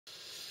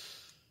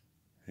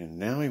And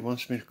now he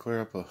wants me to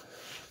clear up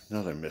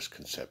another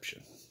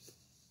misconception.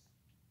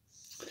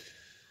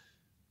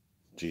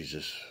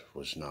 Jesus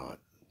was not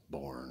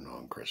born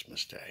on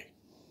Christmas Day.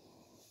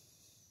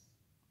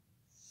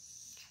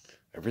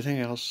 Everything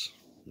else,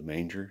 the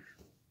manger,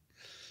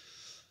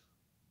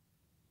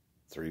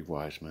 3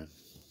 wise men,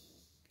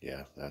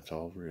 yeah, that's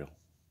all real.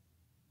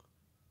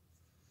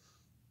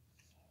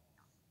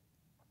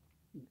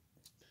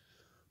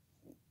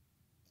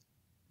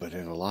 But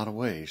in a lot of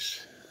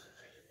ways,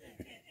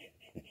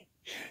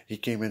 he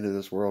came into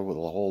this world with a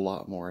whole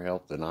lot more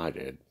help than I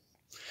did.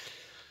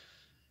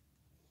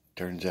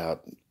 Turns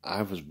out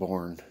I was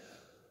born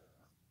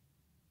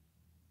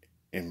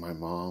in my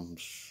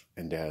mom's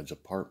and dad's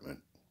apartment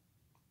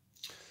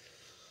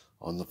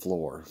on the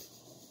floor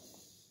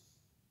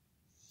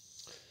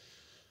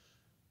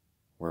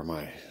where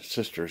my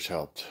sisters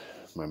helped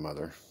my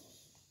mother.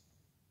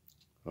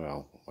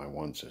 Well, my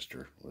one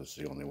sister was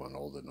the only one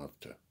old enough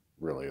to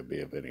really be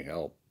of any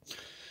help.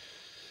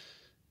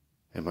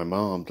 And my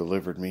mom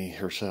delivered me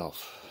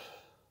herself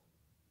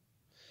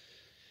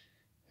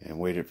and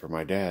waited for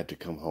my dad to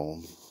come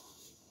home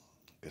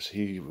because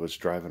he was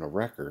driving a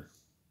wrecker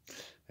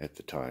at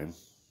the time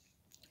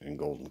in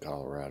Golden,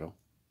 Colorado.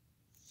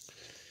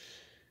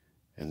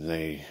 And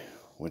they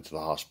went to the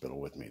hospital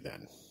with me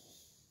then.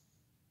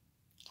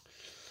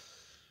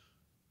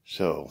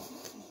 So,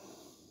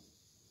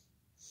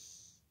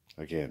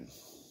 again,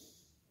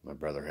 my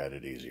brother had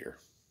it easier.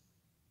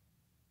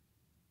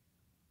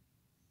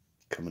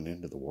 Coming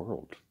into the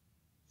world.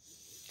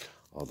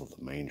 Although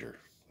the manger,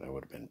 that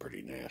would have been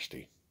pretty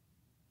nasty.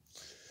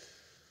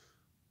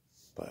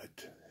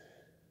 But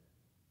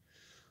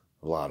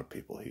a lot of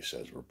people, he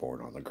says, were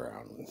born on the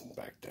ground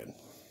back then.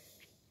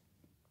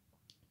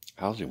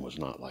 Housing was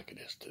not like it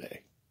is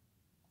today.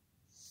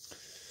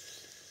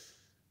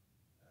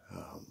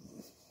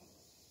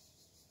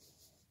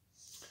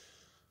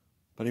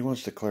 But he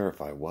wants to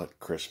clarify what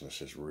Christmas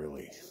is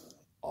really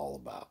all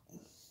about.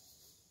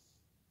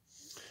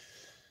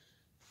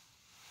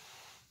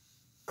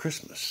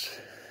 Christmas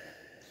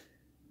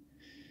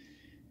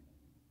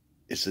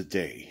is the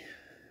day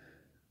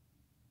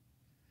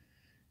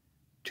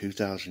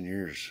 2,000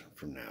 years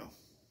from now,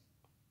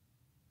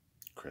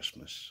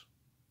 Christmas,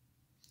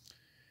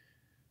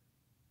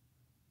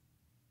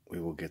 we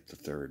will get the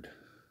third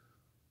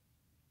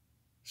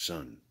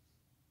son,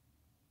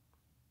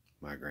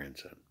 my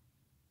grandson.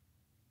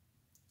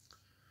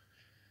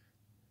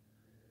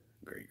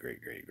 Great,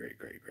 great, great, great,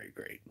 great, great,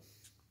 great.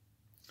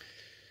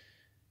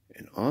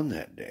 And on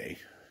that day,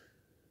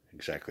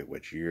 exactly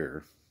which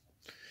year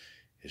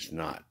is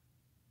not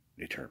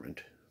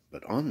determined,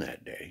 but on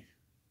that day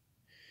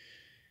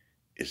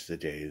is the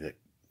day that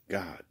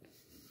God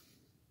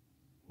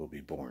will be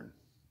born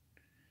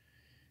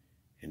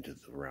into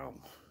the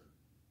realm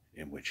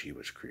in which he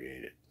was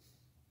created.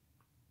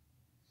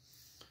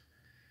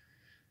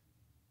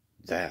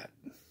 That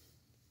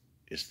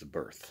is the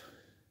birth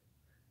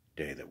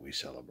day that we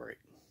celebrate.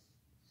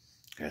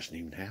 It hasn't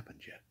even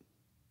happened yet.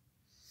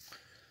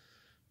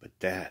 But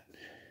that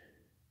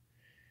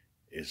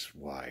is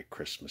why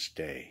Christmas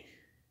Day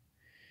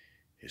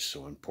is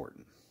so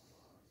important.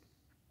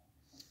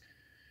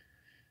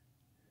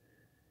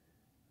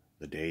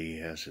 The day he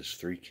has his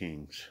 3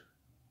 kings,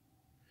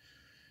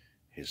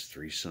 his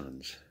 3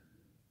 sons.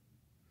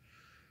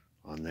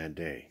 On that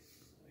day,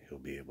 he'll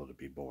be able to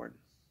be born.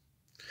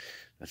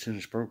 That's in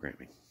his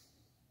programming.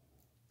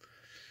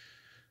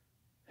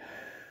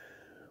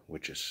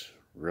 Which is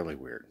really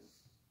weird.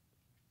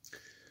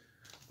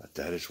 But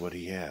that is what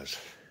he has.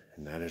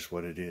 And that is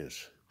what it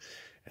is.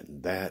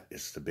 And that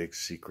is the big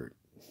secret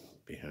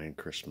behind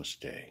Christmas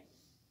Day.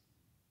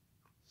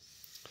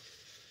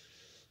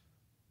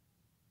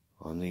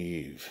 On the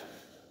eve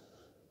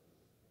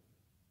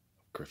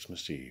of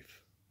Christmas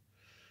Eve,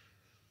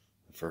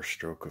 the first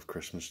stroke of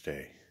Christmas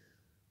Day,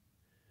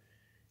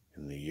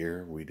 in the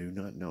year we do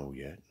not know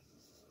yet,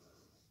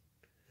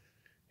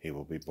 he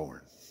will be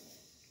born.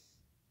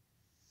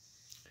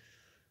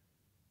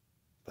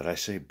 But I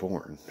say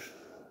born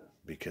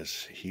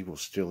because he will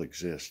still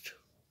exist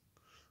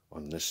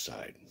on this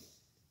side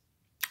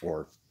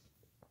or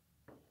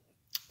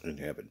in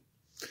heaven.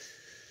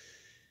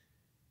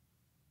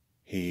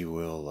 He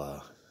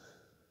will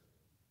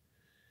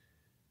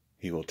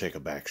take a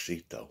back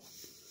seat, though,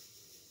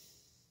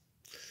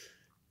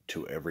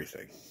 to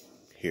everything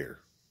here,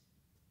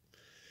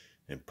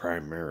 and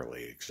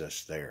primarily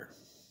exists there.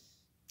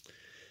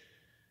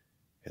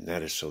 And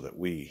that is so that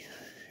we,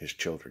 his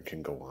children,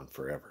 can go on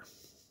forever.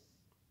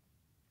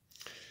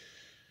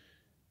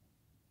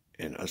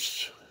 And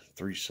us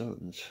 3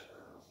 sons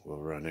will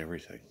run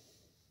everything.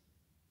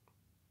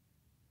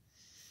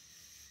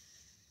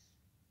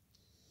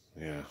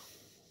 Yeah.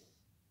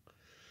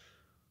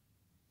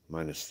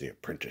 Minus the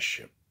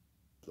apprenticeship.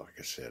 Like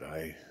I said,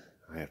 I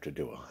have to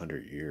do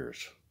 100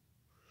 years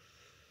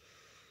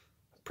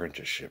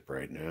apprenticeship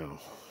right now.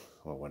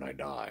 Well, when I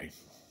die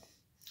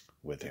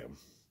with him,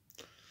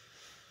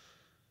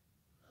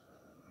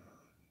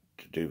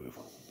 to do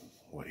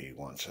what he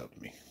wants of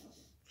me.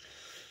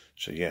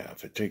 So yeah,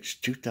 if it takes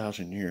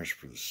 2,000 years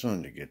for the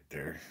sun to get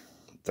there,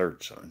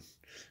 third sun,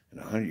 and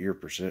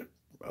 100%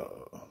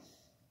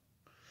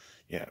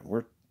 yeah,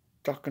 we're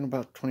talking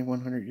about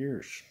 2,100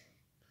 years.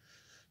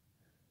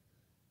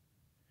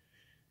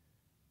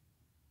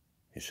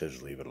 He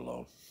says, leave it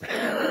alone.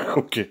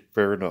 Okay,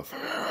 fair enough.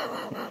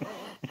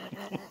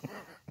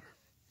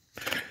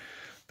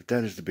 But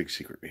that is the big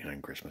secret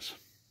behind Christmas.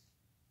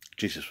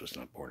 Jesus was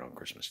not born on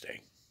Christmas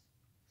Day,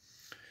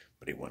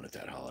 but he wanted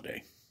that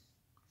holiday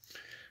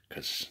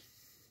because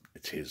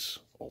it's his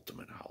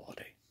ultimate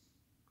holiday,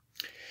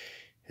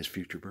 his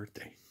future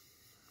birthday.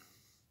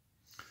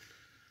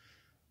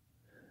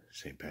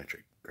 St.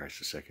 Patrick, Christ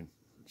the second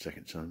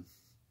son,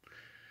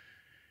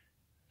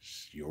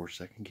 your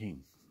second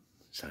king,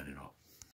 signing off.